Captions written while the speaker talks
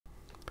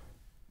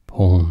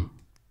pawn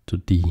to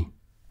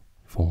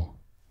d4,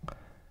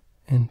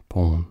 and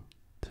pawn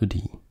to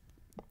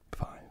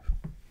d5.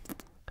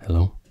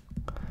 Hello,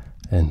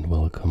 and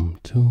welcome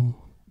to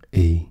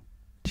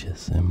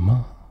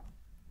ASMR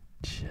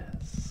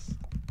Chess.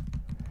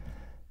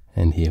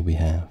 And here we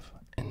have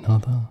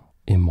another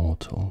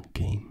Immortal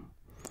game,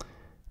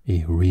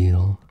 a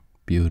real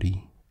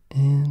beauty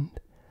and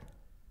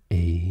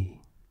a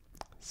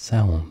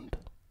sound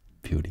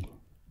beauty.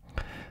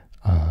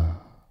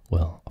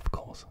 Well, of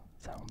course,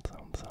 sound.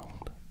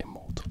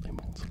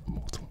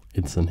 Immortal.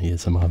 It's an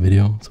ASMR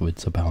video, so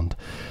it's about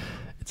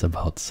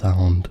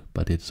sound,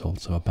 but it's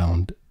also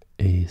about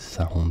a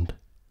sound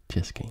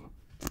chess game.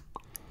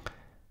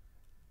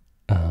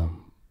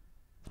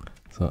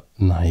 So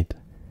knight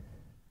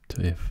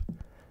to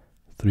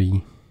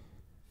f3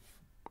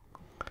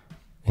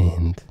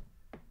 and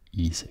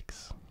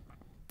e6.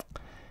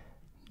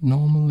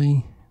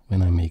 Normally,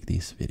 when I make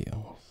these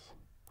videos,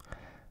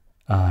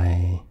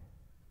 I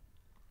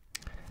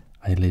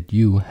let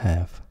you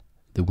have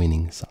the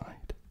winning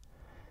side,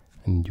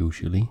 and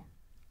usually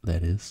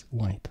that is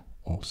white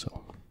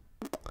also.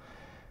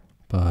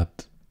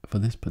 But for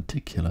this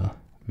particular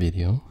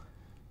video,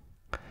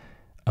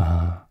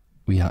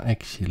 we are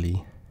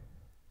actually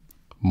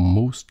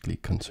mostly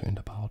concerned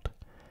about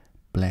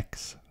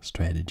black's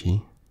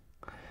strategy,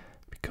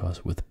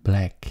 because with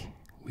black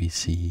we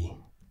see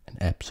an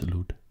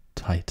absolute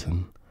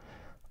titan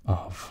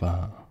of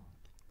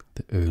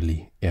the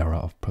early era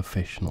of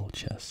professional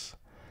chess,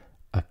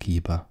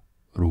 Akiba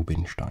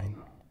Rubinstein.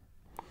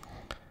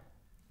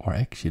 Or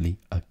actually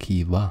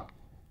Akiva.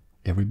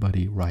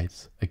 Everybody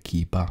writes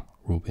Akiba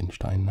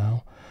Rubinstein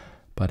now,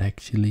 but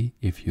actually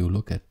if you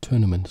look at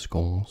tournament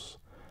scores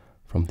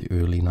from the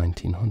early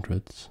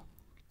 1900s,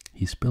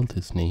 he spelled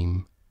his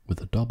name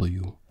with a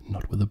W,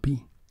 not with a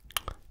B.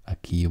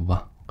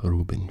 Akiba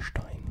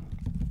Rubinstein.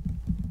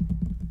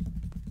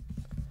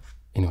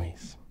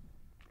 Anyways,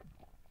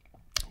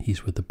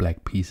 he's with the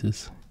black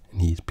pieces,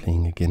 and he's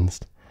playing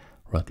against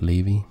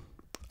Raúl,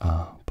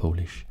 a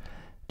Polish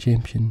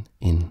champion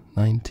in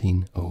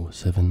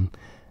 1907,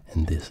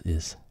 and this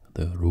is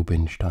the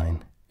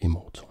Rubinstein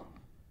Immortal.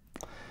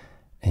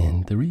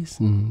 And the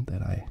reason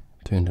that I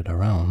turned it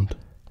around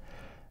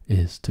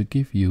is to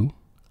give you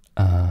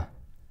a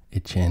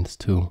chance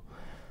to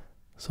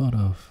sort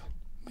of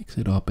mix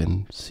it up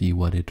and see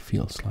what it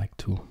feels like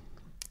to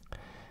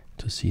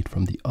see it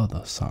from the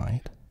other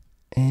side,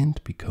 and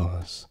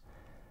because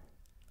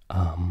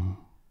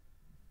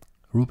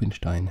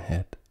Rubinstein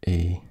had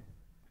a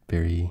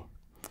very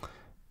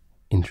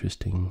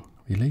interesting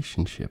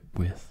relationship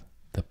with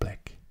the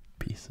black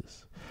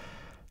pieces.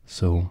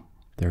 So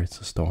there is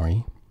a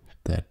story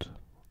that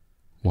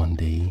one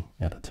day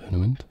at a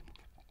tournament,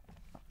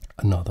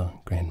 another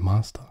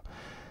grandmaster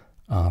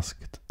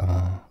asked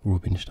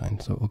Rubinstein,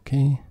 so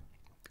okay,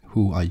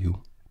 who are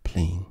you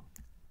playing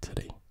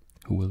today?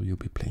 Who will you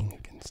be playing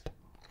against?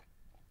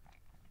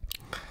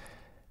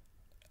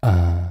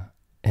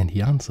 And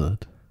he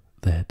answered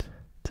that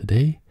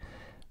today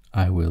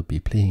I will be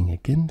playing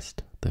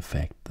against the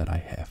fact that I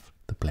have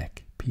the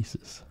black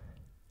pieces.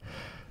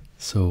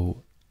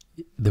 So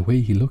the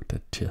way he looked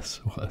at chess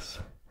was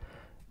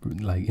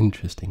like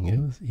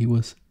interesting. He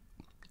was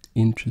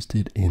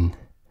interested in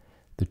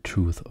the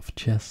truth of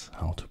chess,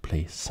 how to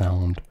play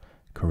sound,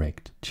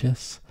 correct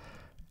chess,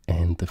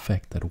 and the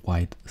fact that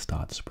white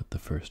starts with the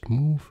first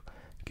move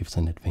gives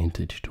an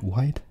advantage to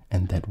white,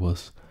 and that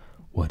was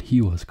what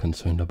he was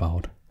concerned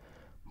about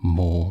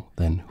more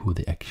than who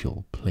the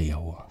actual player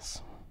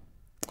was.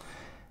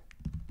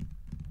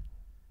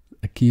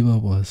 Akiba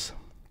was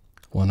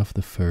one of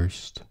the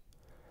first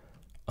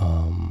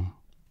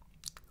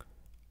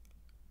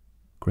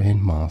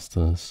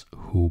grandmasters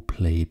who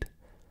played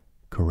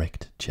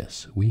correct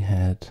chess. We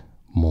had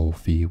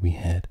Morphy, we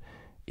had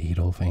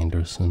Adolf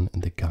Anderson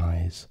and the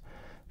guys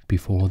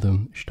before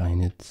them,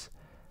 Steinitz,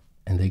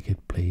 and they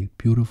could play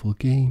beautiful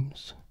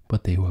games,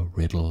 but they were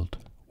riddled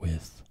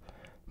with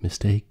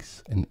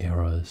mistakes and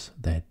errors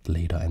that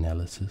later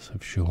analysis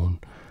have shown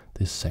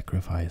this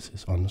sacrifice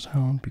is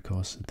unsound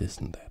because this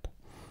and that.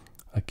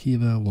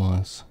 Akiba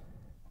was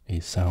a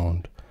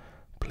sound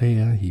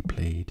player. He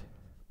played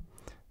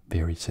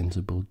very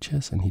sensible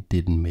chess and he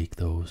didn't make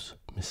those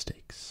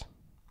mistakes.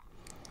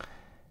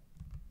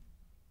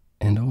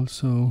 And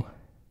also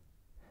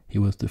he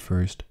was the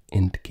first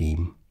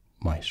endgame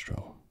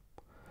maestro.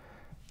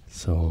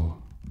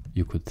 So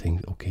you could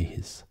think, okay,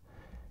 his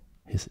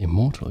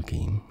Immortal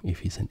game, if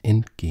he's an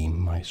endgame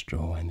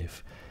maestro and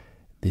if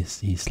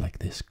he's like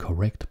this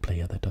correct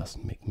player that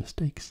doesn't make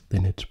mistakes,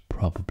 then it's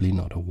probably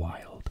not a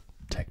wild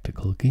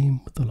tactical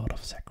game with a lot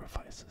of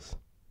sacrifices.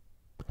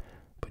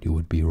 But you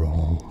would be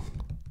wrong.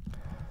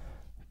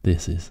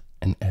 This is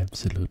an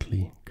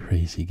absolutely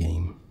crazy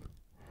game.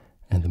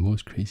 And the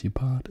most crazy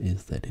part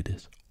is that it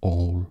is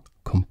all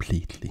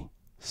completely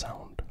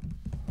sound.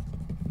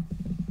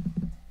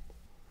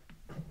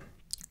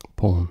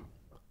 Pawn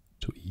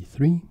to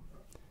e3,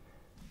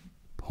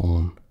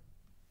 pawn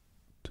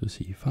to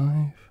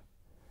c5,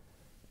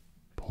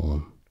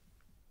 pawn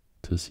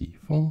to to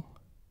c4,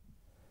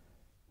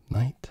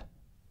 knight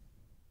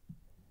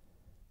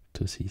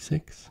to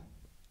c6,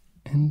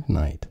 and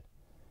knight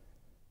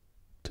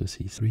to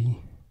c3,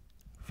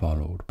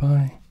 followed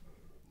by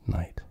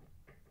knight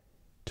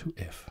to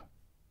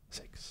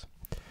f6.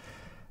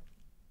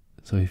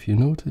 So if you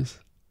notice,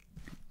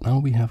 now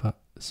we have a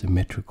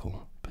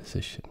symmetrical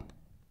position,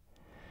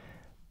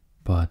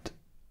 but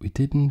we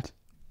didn't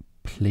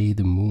play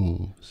the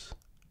moves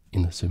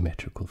in a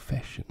symmetrical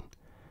fashion.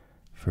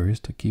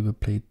 First Akiba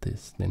played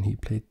this, then he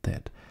played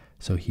that.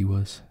 So he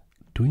was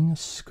doing a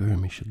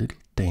skirmish, a little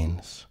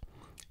dance,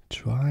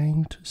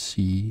 trying to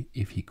see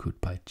if he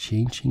could, by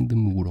changing the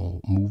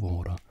move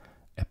order,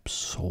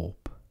 absorb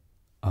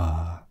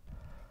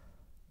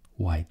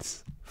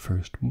White's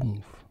first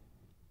move.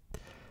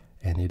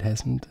 And he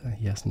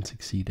hasn't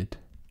succeeded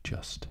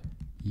just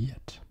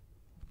yet.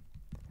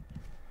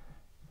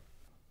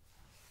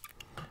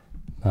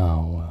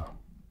 Now,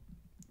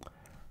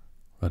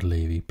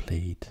 Radlevi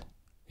played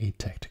a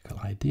tactical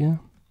idea.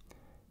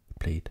 He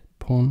played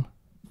pawn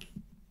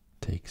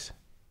takes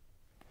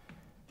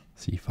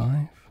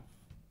c5,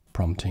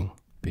 prompting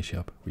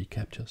bishop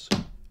recaptures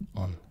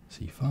on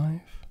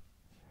c5.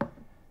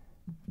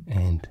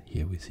 And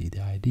here we see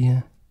the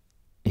idea,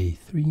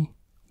 a3,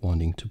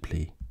 wanting to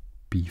play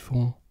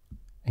b4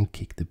 and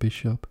kick the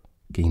bishop,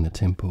 gain a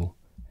tempo,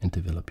 and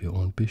develop your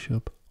own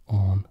bishop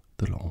on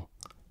the long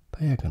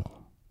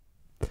diagonal.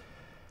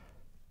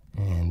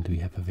 And we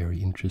have a very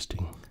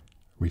interesting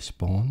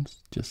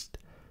response, just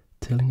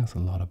telling us a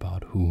lot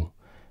about who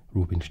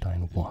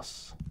Rubinstein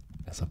was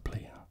as a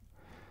player.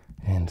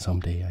 And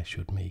someday I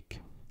should make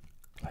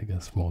like a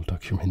small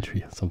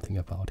documentary or something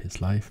about his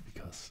life,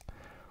 because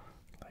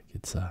like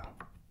it's a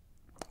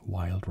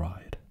wild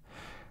ride.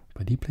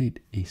 But he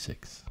played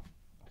a6,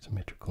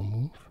 symmetrical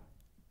move.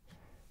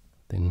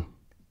 Then,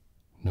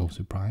 no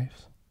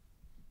surprise,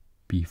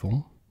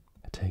 b4,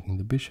 attacking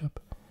the bishop.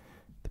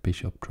 The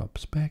bishop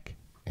drops back,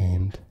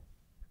 and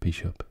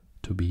bishop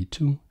to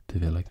b2,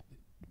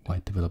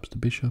 White develops the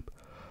bishop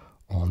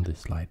on the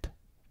slight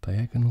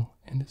diagonal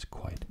and is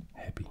quite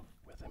happy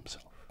with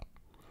himself.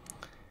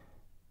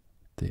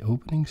 The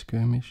opening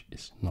skirmish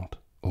is not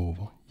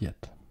over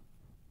yet.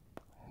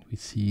 And we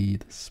see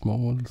the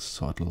small,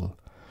 subtle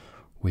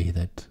way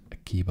that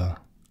Akiba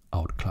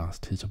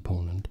outclassed his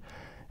opponent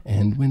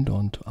and went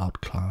on to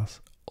outclass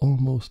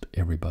almost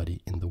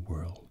everybody in the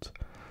world.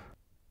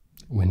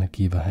 When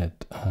Akiba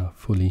had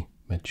fully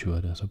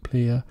matured as a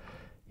player,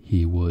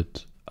 he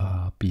would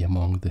be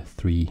among the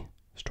 3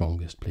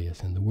 strongest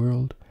players in the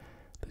world.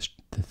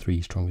 The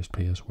 3 strongest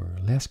players were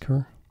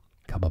Lasker,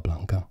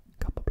 Capablanca,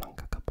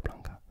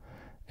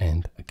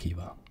 and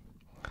Akiba.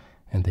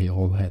 And they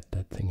all had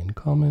that thing in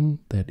common,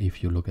 that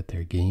if you look at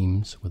their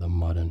games with a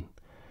modern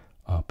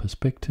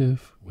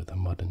perspective, with a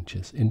modern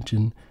chess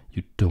engine,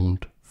 you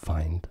don't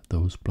find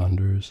those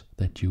blunders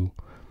that you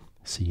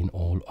see in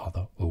all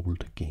other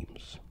old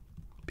games,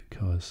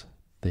 because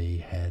they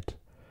had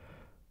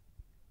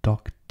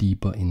dug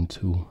deeper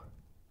into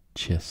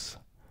chess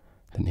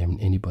than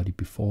anybody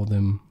before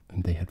them,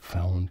 and they had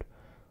found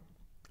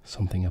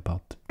something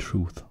about the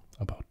truth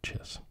about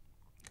chess,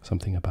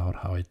 something about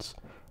how it's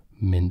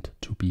meant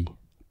to be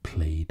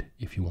played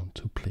if you want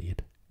to play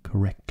it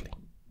correctly.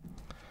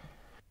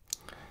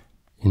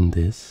 In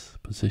this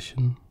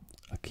position,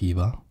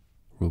 Akiba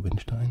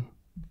Rubinstein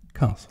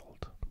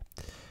castled.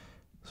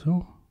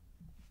 So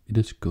it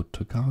is good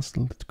to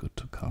castle, it's good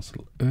to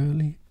castle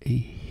early. A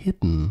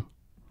hidden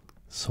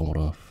sort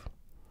of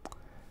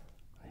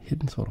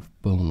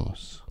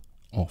bonus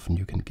often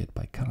you can get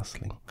by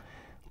castling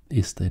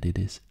is that it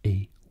is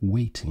a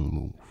waiting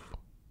move.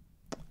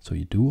 So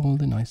you do all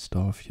the nice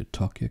stuff, you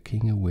tuck your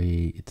king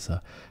away, it's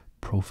a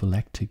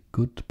prophylactic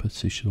good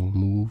positional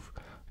move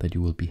that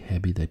you will be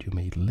happy that you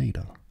made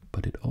later,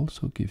 but it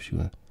also gives you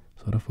a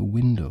sort of a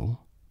window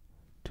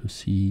to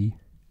see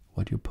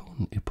what your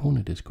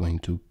opponent is going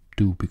to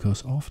do,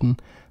 because often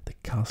the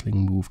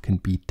castling move can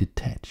be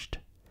detached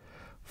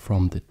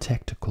from the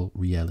tactical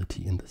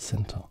reality in the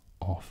center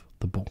of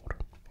the board,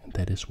 and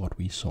that is what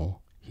we saw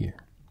here.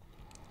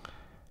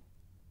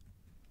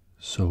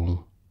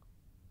 So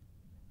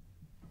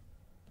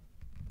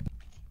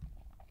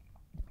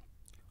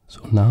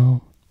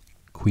now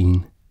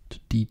queen to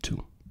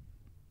d2,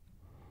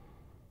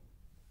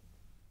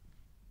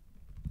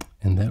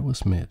 and that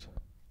was met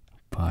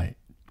by,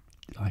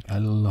 like, I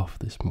love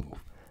this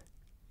move,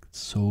 it's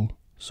so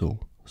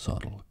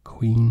subtle,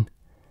 queen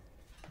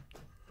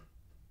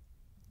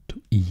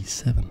to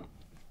e7.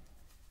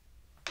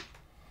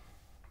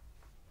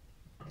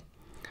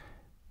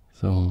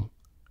 So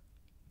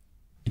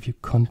if you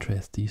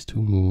contrast these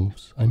two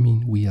moves, I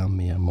mean, we are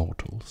mere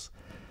mortals,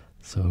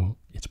 so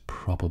it's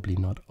probably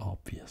not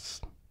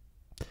obvious.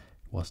 It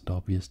wasn't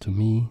obvious to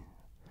me,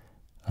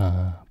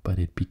 but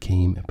it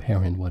became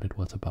apparent what it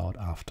was about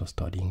after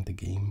studying the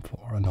game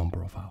for a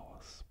number of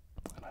hours.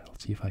 And I'll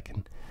see if I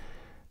can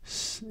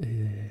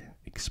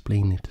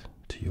explain it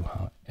to you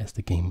how, as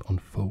the game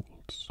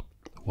unfolds,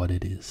 what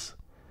it is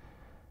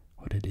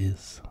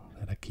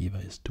that Akiba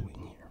is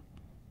doing here.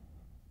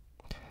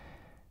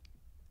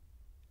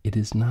 it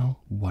is now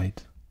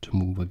white to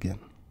move again.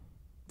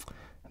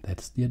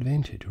 That's the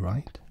advantage,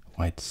 right?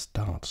 White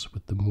starts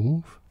with the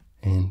move,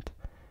 and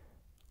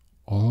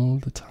all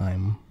the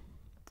time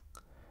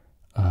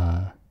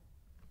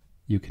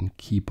you can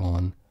keep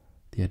on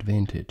the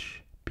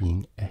advantage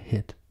being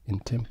ahead in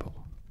tempo.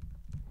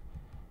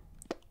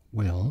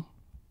 Well,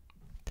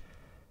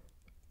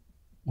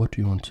 what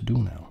do you want to do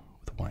now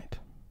with white?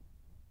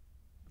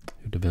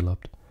 You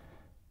developed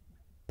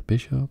the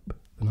bishop,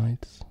 the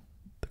knights,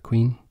 the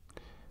queen.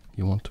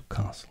 You want to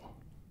castle.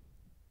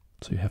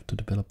 So you have to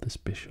develop this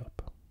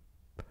bishop.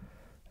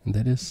 And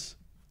that is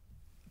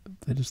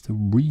the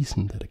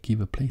reason that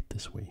Akiba played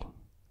this way.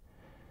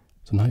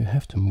 So now you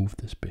have to move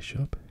this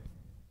bishop.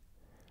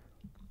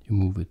 You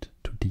move it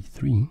to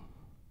d3.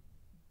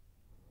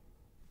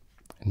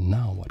 And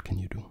now what can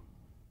you do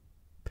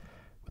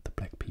with the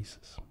black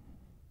pieces?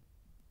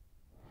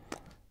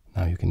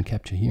 Now you can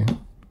capture here.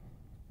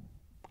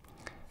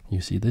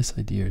 You see, this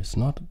idea is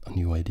not a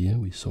new idea.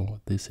 We saw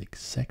this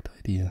exact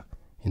idea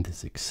in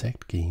this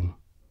exact game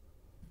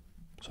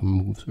some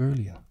moves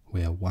earlier,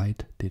 where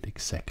white did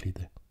exactly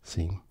the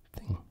same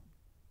thing.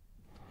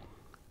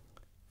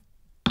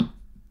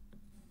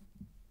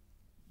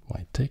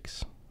 White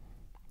takes.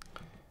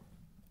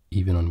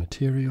 Even on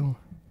material,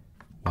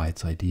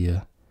 white's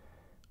idea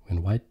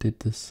when white did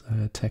this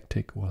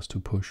tactic was to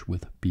push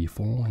with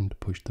b4 and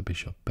push the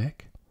bishop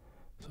back.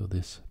 So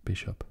this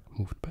bishop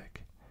moved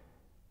back.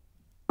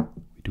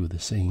 We do the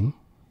same,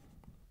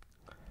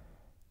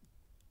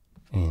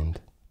 and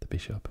the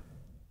bishop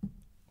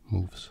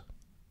moves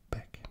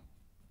back.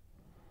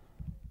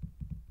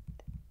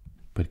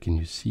 But can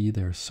you see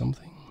there's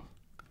something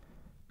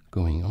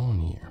going on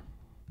here?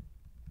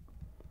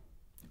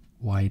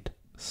 White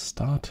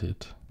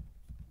started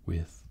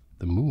with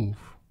the move.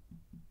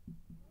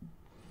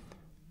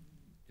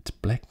 It's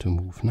black to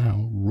move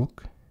now.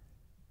 Rook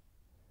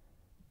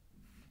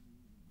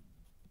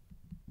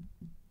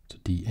to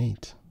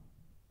d8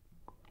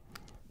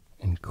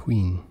 and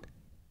queen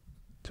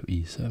to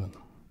e7.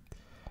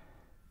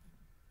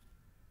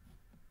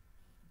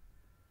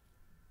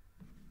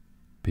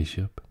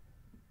 Bishop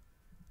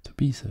to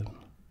b7.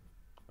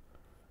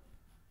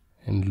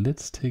 And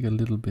let's take a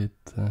little bit,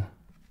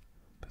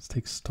 let's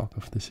take stock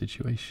of the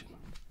situation.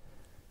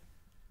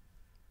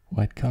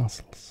 White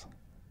castles.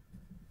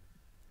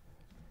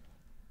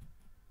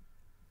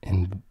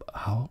 And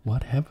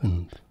what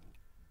happened?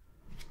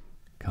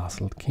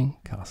 Castled king,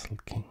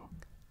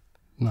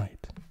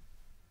 knight,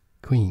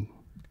 queen,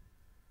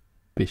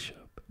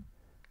 bishop,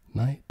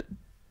 knight,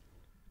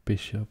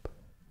 bishop,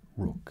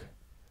 rook.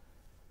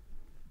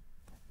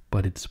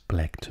 But it's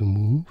black to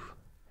move,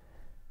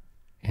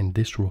 and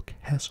this rook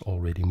has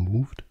already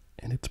moved,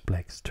 and it's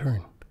black's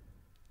turn.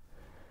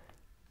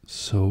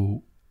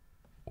 So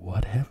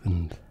what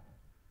happened?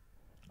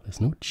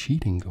 There's no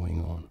cheating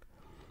going on.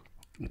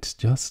 It's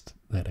just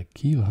that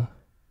Akiba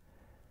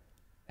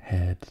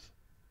had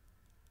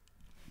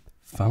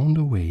found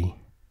a way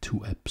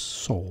to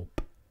absorb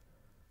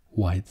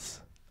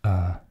white's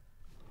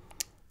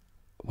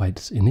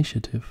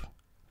initiative,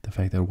 the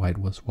fact that white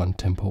was one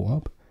tempo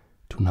up,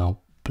 to now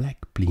black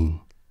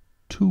being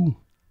 2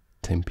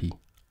 tempi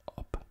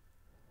up.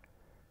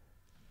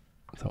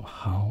 So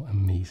how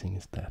amazing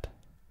is that?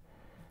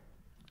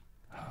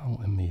 How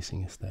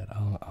amazing is that?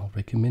 I'll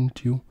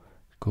recommend you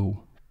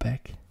go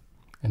back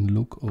and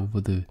look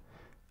over the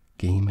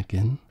game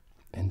again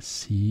and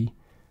see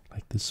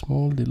like the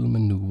small little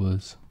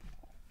maneuvers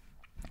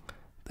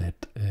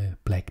that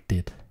black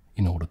did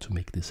in order to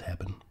make this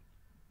happen.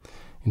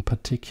 In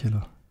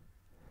particular,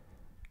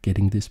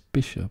 getting this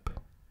bishop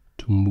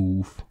to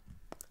move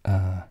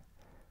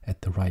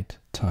at the right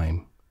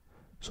time.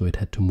 So it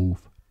had to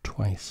move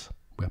twice,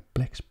 where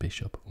black's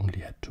bishop only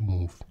had to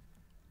move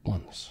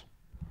once.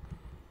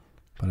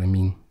 But I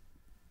mean,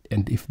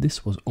 and if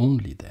this was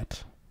only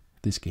that,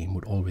 this game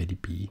would already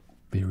be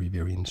very,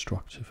 very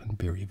instructive and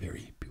very,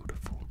 very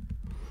beautiful.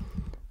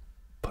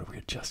 But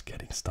we're just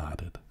getting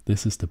started.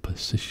 This is the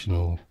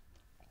positional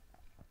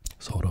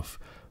sort of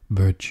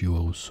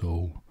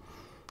virtuoso,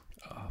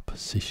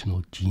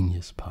 positional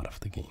genius part of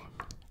the game.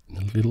 In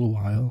a little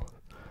while,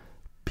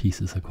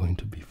 pieces are going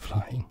to be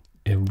flying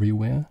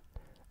everywhere,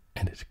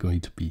 and it's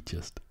going to be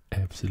just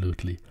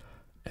absolutely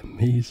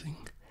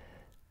amazing.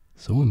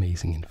 So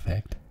amazing, in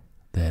fact,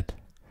 that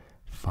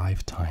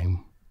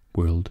 5-time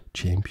world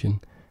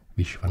champion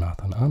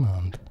Viswanathan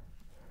Anand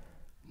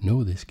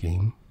know this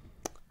game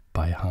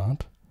by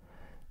heart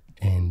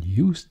and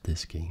used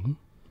this game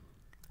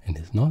and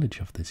his knowledge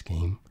of this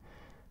game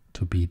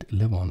to beat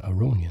Levon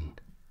Aronian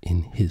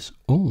in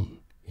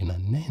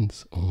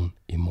Anand's own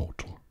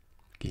Immortal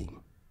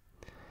game.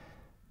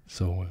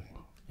 So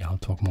yeah, I'll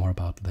talk more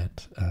about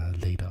that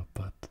later,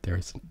 but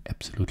there's an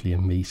absolutely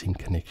amazing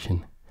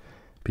connection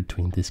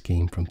between this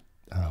game from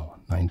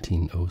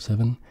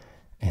 1907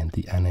 and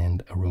the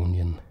Anand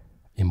Aronian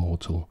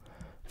Immortal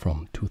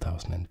from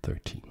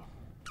 2013.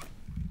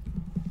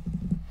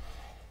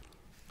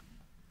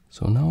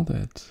 So now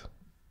that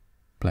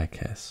black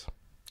has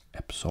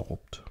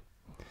absorbed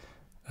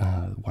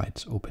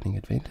white's opening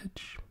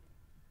advantage.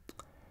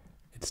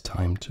 It's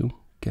time to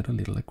get a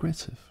little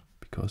aggressive,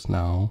 because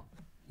now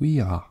we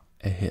are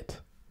ahead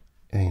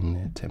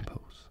in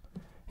tempos,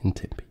 in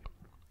tempi.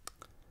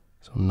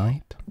 So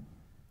knight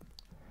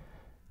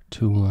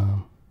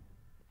to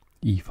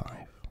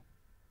e5.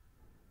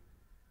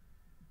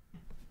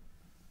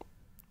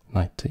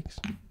 Knight takes.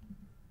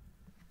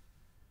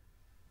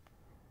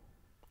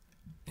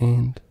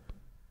 And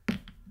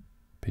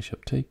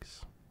bishop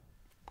takes.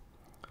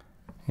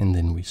 And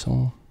then we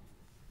saw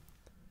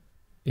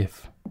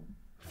f4.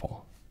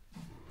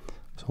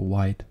 So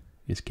white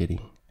is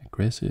getting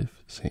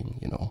aggressive, saying,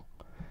 you know,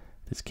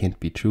 this can't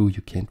be true,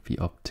 you can't be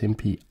up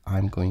tempi,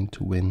 I'm going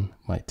to win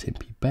my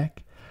tempi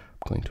back,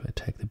 I'm going to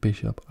attack the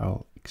bishop,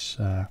 I'll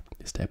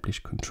establish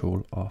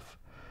control of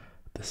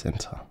the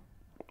center,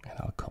 and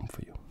I'll come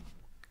for you.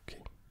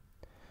 Okay.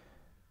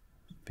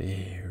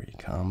 Very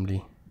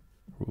calmly,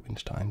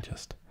 Rubinstein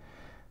just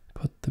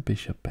put the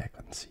bishop back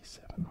on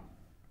c7.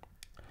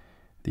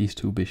 These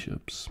two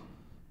bishops,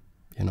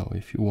 you know,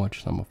 if you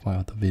watch some of my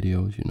other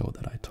videos, you know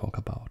that I talk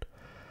about,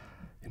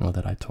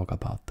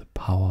 the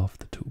power of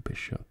the two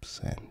bishops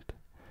and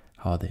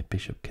how their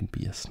bishop can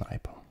be a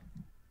sniper.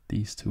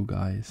 These two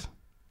guys,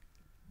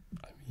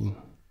 I mean,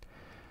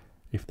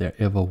 if there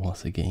ever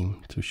was a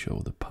game to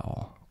show the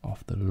power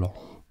of the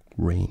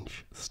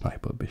long-range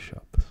sniper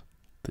bishops,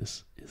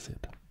 this is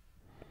it.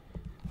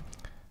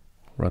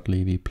 Rod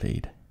Levy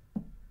played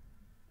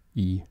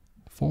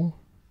e4,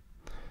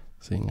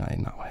 saying I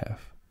now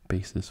have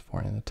basis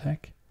for an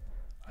attack.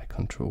 I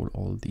control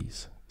all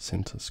these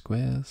center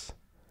squares.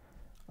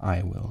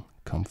 I will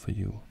come for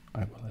you.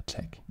 I will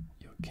attack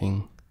your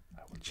king.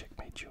 I will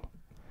checkmate you.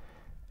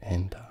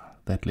 And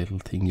that little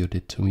thing you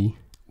did to me,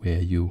 where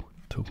you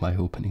took my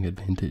opening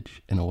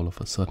advantage and all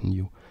of a sudden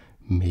you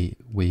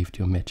waved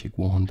your magic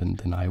wand and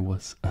then I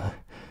was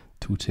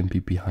 2 tempi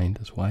behind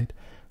as white,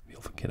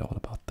 we'll forget all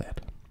about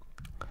that.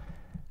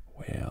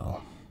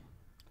 Well,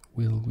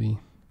 will we?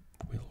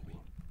 Will we?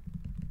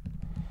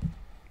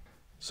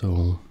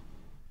 So,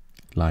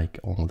 like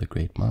all the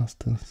great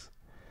masters,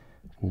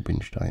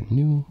 Rubinstein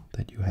knew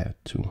that you had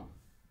to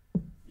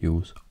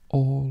use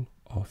all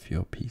of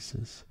your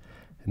pieces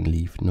and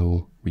leave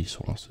no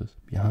resources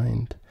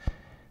behind.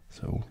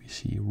 So we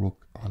see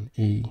rook on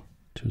a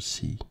to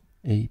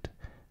c8.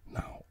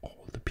 Now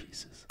all the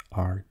pieces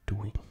are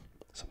doing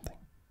something.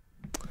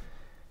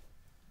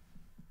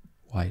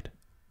 White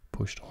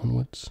pushed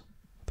onwards,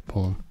 the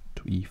pawn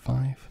to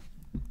e5,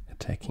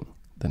 attacking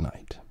the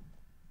knight.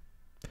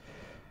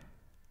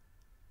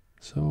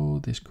 So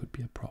this could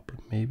be a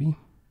problem maybe,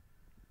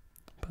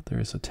 but there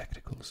is a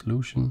tactical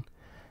solution.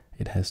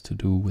 It has to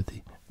do with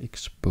the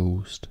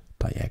exposed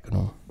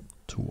diagonal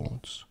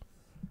towards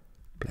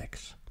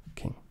black's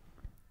king.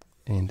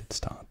 And it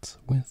starts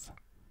with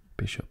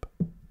bishop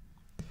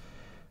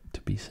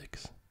to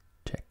b6,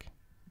 check,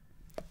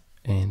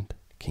 and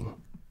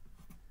king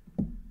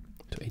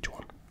to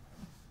h1.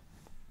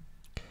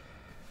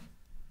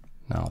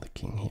 Now the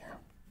king here,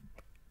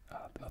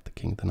 not the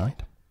king, the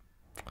knight.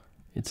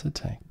 It's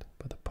attacked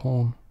by the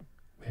pawn.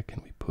 Where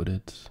can we put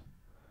it?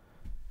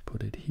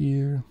 Put it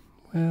here.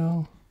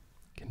 Well,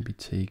 it can be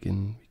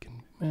taken. We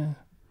can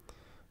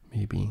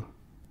maybe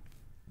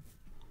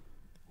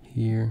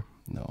here.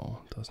 No,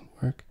 doesn't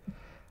work.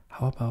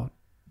 How about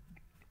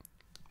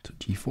to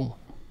g4?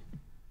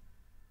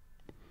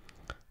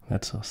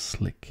 That's a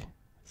slick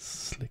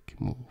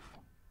move.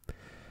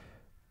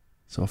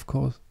 So of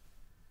course,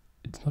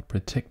 it's not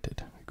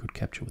protected. We could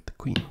capture with the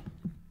queen.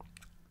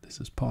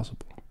 This is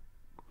possible.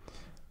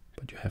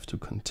 But you have to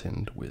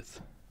contend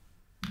with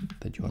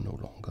that you are no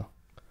longer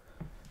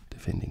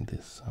defending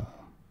this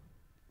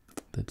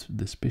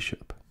this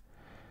bishop.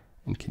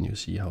 And can you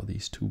see how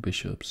these two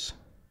bishops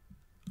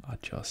are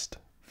just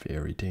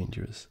very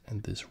dangerous?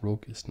 And this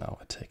rook is now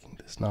attacking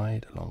this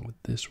knight along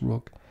with this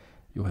rook.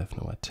 You have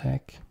no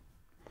attack.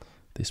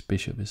 This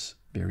bishop is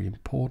very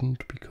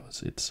important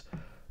because it's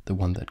the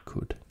one that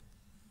could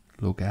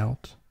look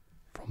out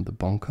from the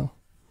bunker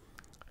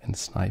and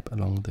snipe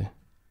along the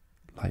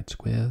light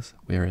squares,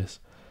 whereas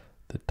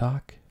the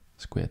dark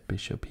squared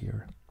bishop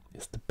here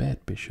is the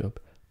bad bishop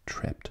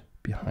trapped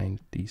behind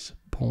these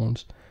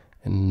pawns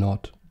and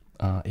not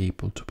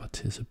able to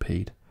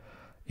participate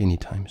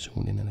anytime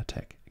soon in an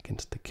attack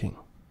against the king.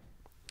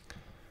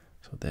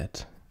 So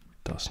that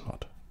does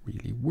not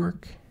really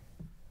work.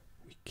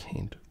 We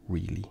can't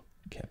really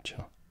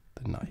capture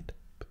the knight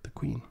but the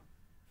queen.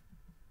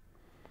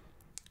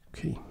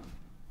 Okay.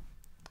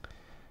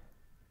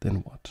 Then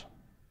what?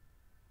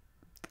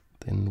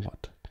 Then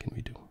what can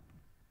we do?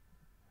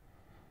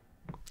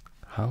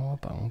 How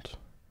about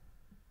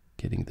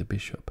getting the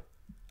bishop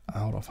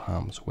out of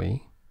harm's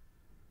way?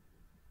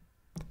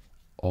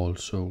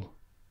 Also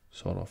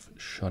sort of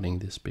shutting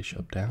this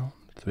bishop down,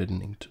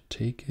 threatening to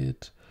take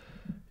it.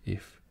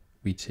 If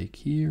we take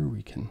here,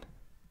 we can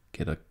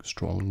get a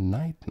strong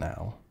knight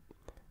now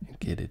and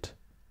get it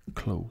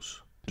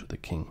close to the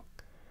king.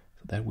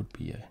 So that would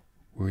be a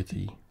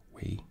worthy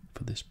way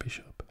for this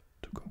bishop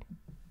to go.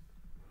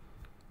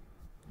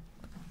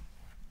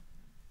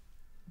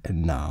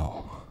 And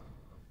now,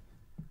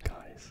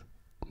 guys,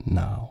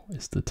 now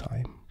is the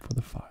time for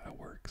the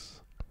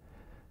fireworks.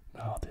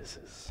 Now this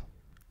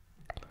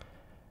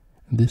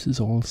is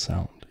all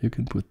sound. You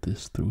can put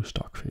this through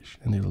Stockfish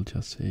and it'll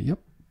just say, yep,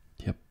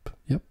 yep,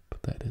 yep,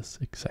 that is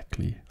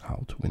exactly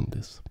how to win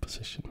this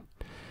position.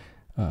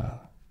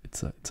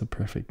 It's a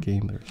perfect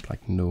game. There's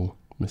like no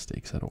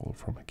mistakes at all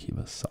from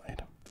Akiba's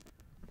side.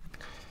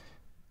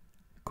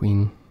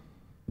 Queen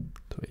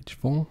to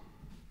h4.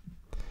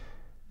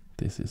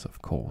 This is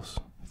of course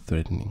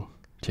threatening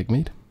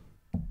checkmate.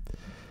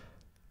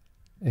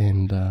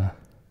 And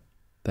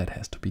that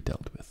has to be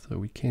dealt with. So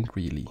we can't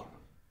really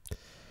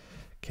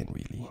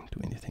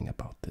do anything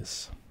about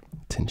this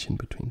tension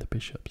between the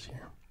bishops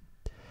here.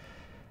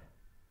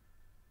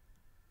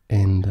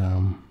 And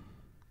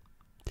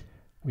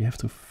we have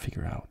to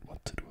figure out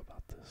what to do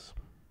about this.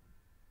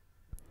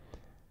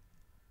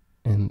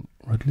 And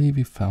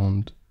Rodlevi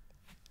found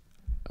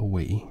a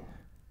way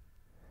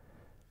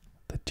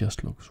that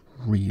just looks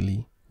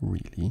really,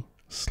 really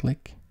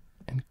slick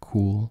and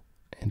cool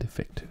and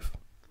effective.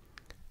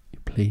 You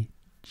play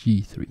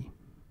g3.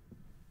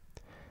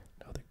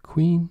 Now the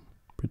queen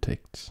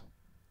protects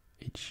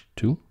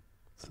h2,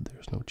 so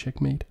there's no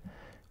checkmate.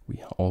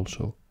 We are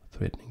also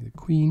threatening the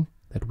queen.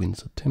 That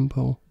wins a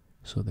tempo,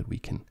 so that we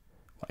can,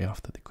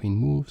 after the queen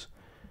moves,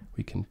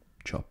 we can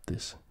chop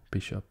this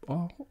bishop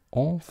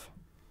off,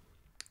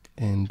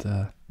 and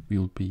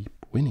we'll be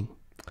winning.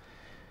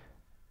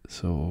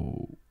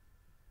 So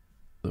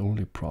the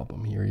only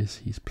problem here is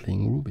he's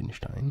playing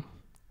Rubinstein,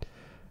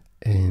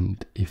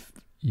 and if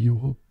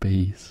your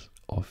base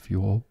of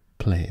your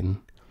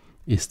plan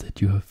is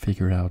that you have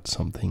figured out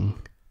something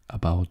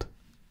about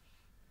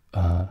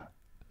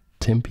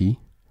tempi,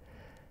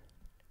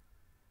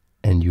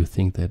 and you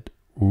think that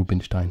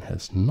Rubinstein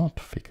has not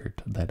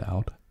figured that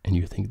out, and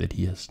you think that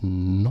he has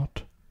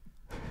not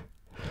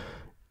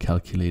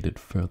calculated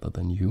further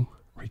than you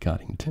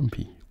regarding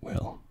tempi,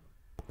 well,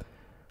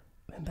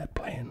 then that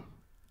plan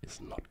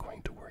is not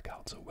going to work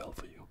out so well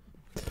for you.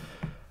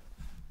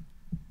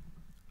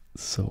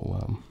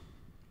 So,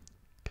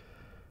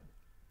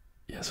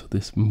 yeah, so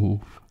this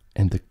move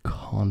and the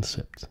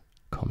concept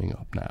coming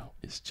up now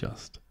is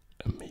just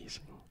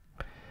amazing.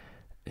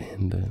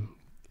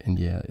 And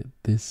yeah,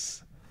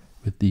 this,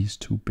 with these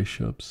two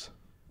bishops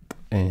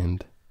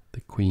and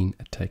the queen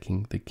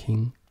attacking the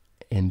king,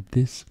 and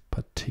this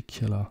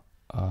particular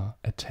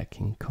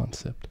attacking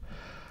concept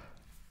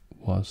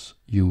was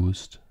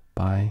used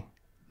by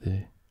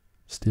the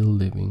still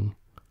living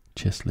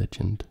chess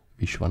legend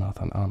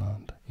Vishwanathan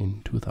Anand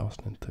in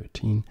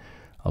 2013.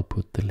 I'll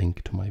put the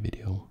link to my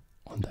video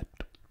on that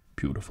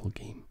beautiful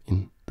game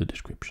in the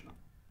description.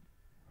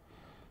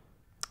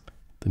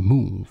 The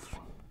move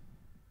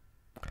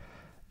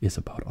is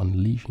about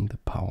unleashing the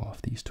power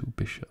of these two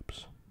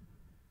bishops,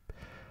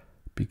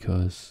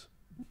 because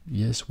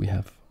yes, we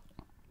have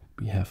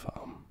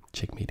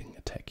checkmating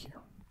attack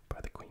here by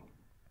the queen,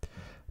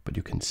 but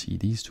you can see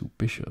these two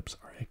bishops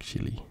are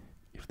actually,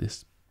 if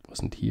this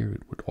wasn't here,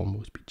 it would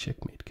almost be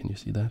checkmate. Can you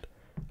see that?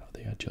 Now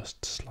they are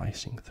just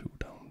slicing through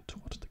down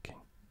towards the king.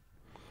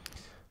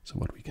 So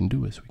what we can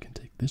do is we can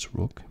take this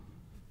rook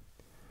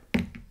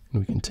and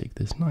we can take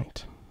this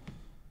knight.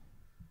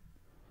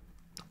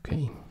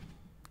 Okay.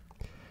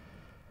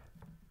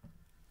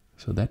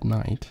 So that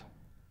knight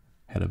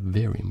had a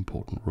very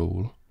important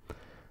role.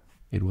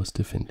 It was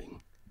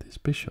defending this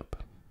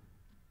bishop.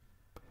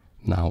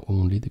 Now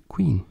only the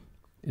queen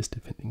is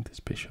defending this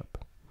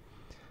bishop,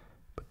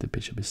 but the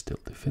bishop is still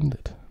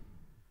defended.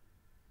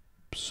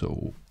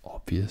 So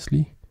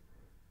obviously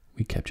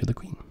we capture the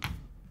queen.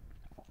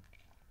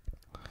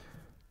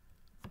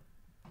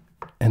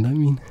 And I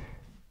mean,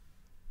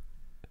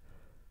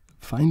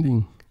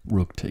 finding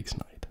rook takes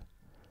knight,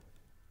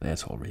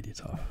 that's already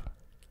tough.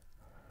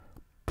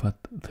 But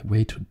the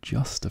way to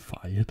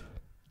justify it,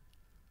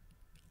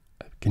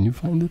 can you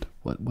find it?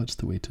 What's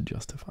the way to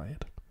justify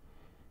it?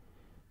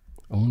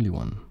 Only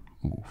one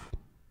move.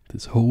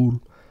 This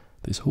whole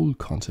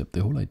concept,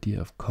 the whole idea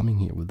of coming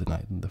here with the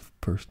knight in the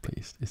first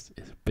place is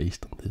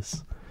based on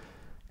this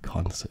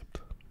concept.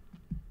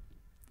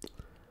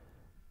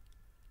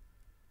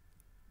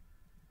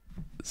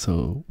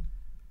 So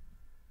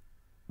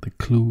the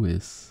clue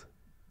is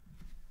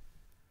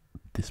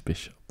this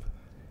bishop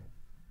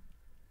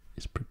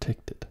is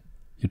protected.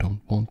 You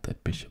don't want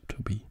that bishop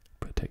to be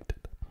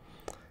protected.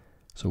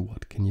 So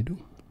what can you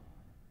do?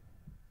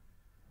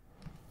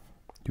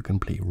 You can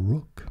play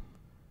rook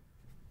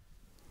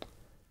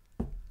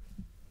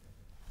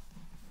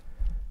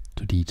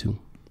to d2.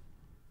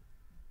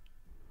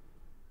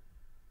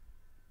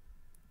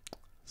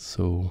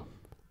 So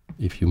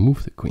if you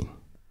move the queen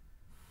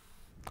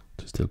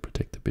to still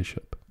protect the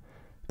bishop,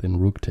 then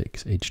rook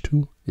takes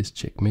h2 is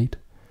checkmate,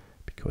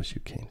 because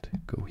you can't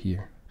go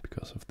here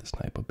because of the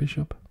sniper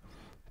bishop.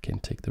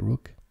 Can't take the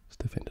rook, it's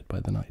defended by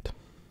the knight.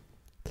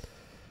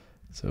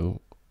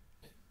 So,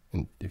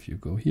 and if you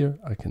go here,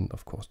 I can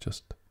of course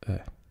just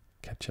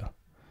capture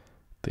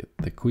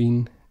the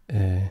queen.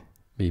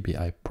 Maybe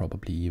I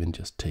probably even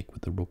just take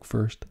with the rook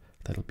first,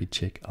 That'll be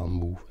check. I'll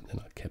move, and then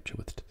I'll capture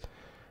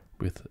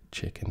with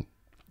check, and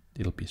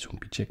it'll soon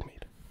be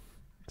checkmate.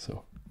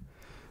 So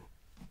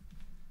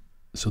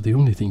the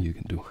only thing you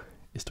can do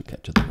is to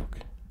capture the rook.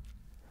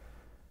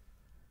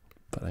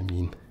 But I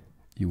mean,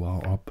 you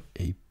are up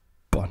a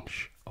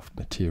bunch of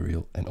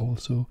material, and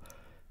also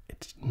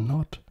it's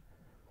not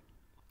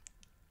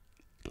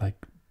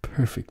like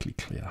perfectly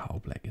clear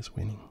how black is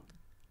winning.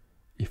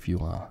 If you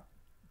are,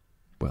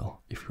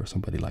 well, if you're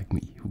somebody like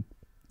me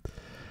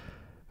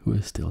who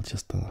is still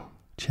just a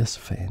chess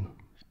fan,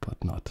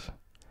 but not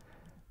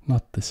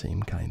the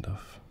same kind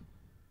of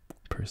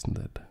person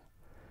that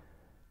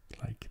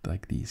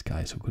like these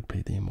guys who could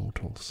play the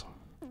Immortals.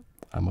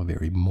 I'm a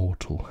very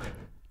mortal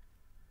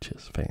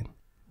chess fan.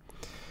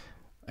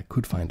 I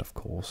could find, of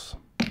course,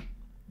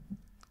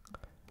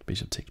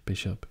 bishop takes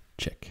bishop,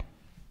 check.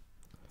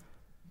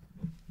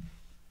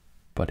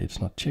 But it's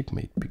not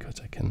checkmate because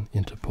I can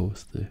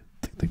interpose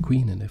the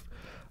queen, and if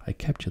I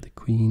capture the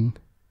queen,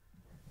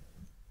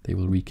 they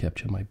will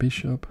recapture my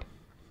bishop,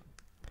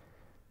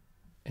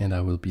 and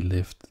I will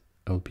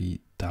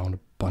be down a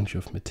bunch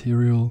of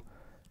material.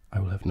 I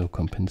will have no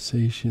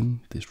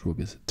compensation. This rook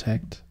is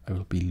attacked. I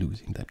will be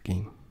losing that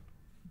game.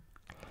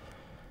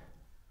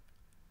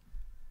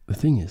 The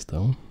thing is,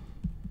 though,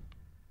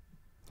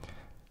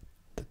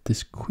 that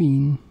this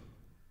queen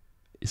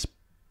is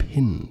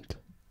pinned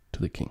to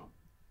the king.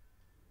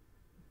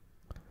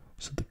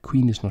 So the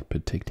queen is not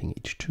protecting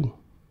h2.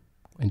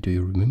 And do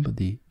you remember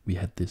we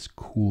had this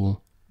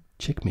cool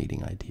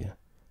checkmating idea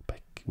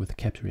with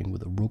capturing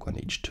with a rook on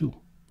h2?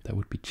 That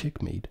would be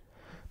checkmate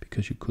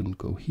because you couldn't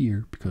go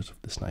here because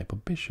of the sniper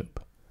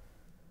bishop.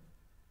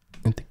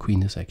 And the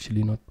queen is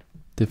actually not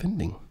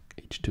defending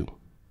h2.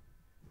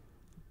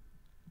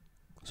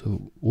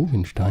 So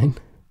Rubinstein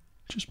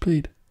just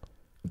played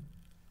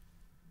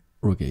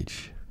rook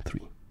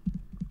h3.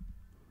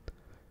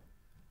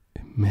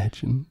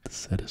 Imagine the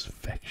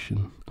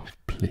satisfaction of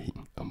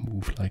playing a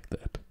move like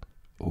that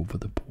over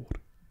the board.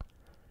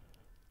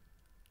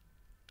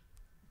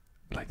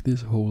 Like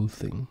this whole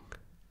thing.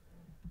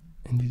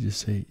 And you just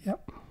say,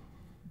 yep,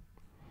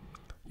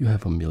 you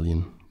have a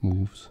million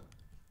moves,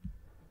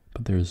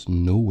 but there is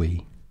no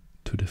way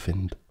to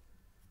defend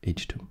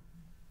h2.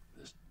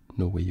 There's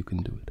no way you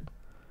can do it.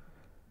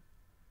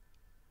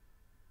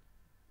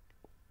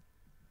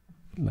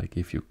 Like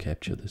if you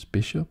capture this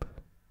bishop,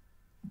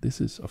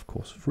 this is of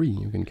course free,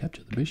 you can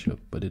capture the bishop,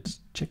 but it's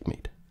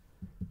checkmate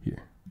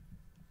here.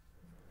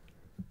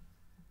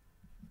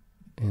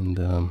 And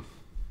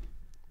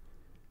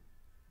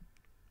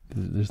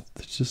there's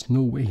just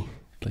no way,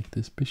 like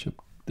this bishop,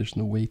 there's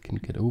no way it can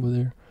get over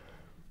there.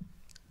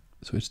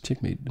 So it's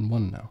checkmate in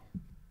one now.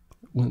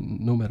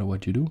 No matter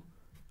what you do,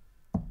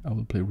 I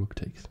will play rook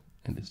takes,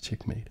 and it's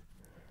checkmate.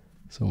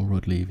 So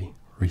Rod Levy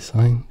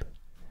resigned,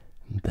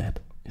 and that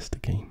is the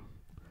game.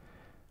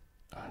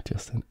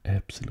 Just an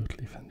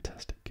absolutely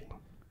fantastic game.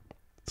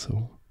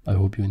 So I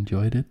hope you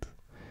enjoyed it.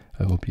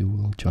 I hope you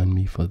will join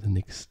me for the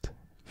next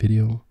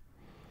video.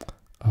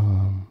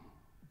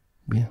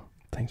 Yeah,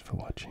 thanks for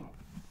watching.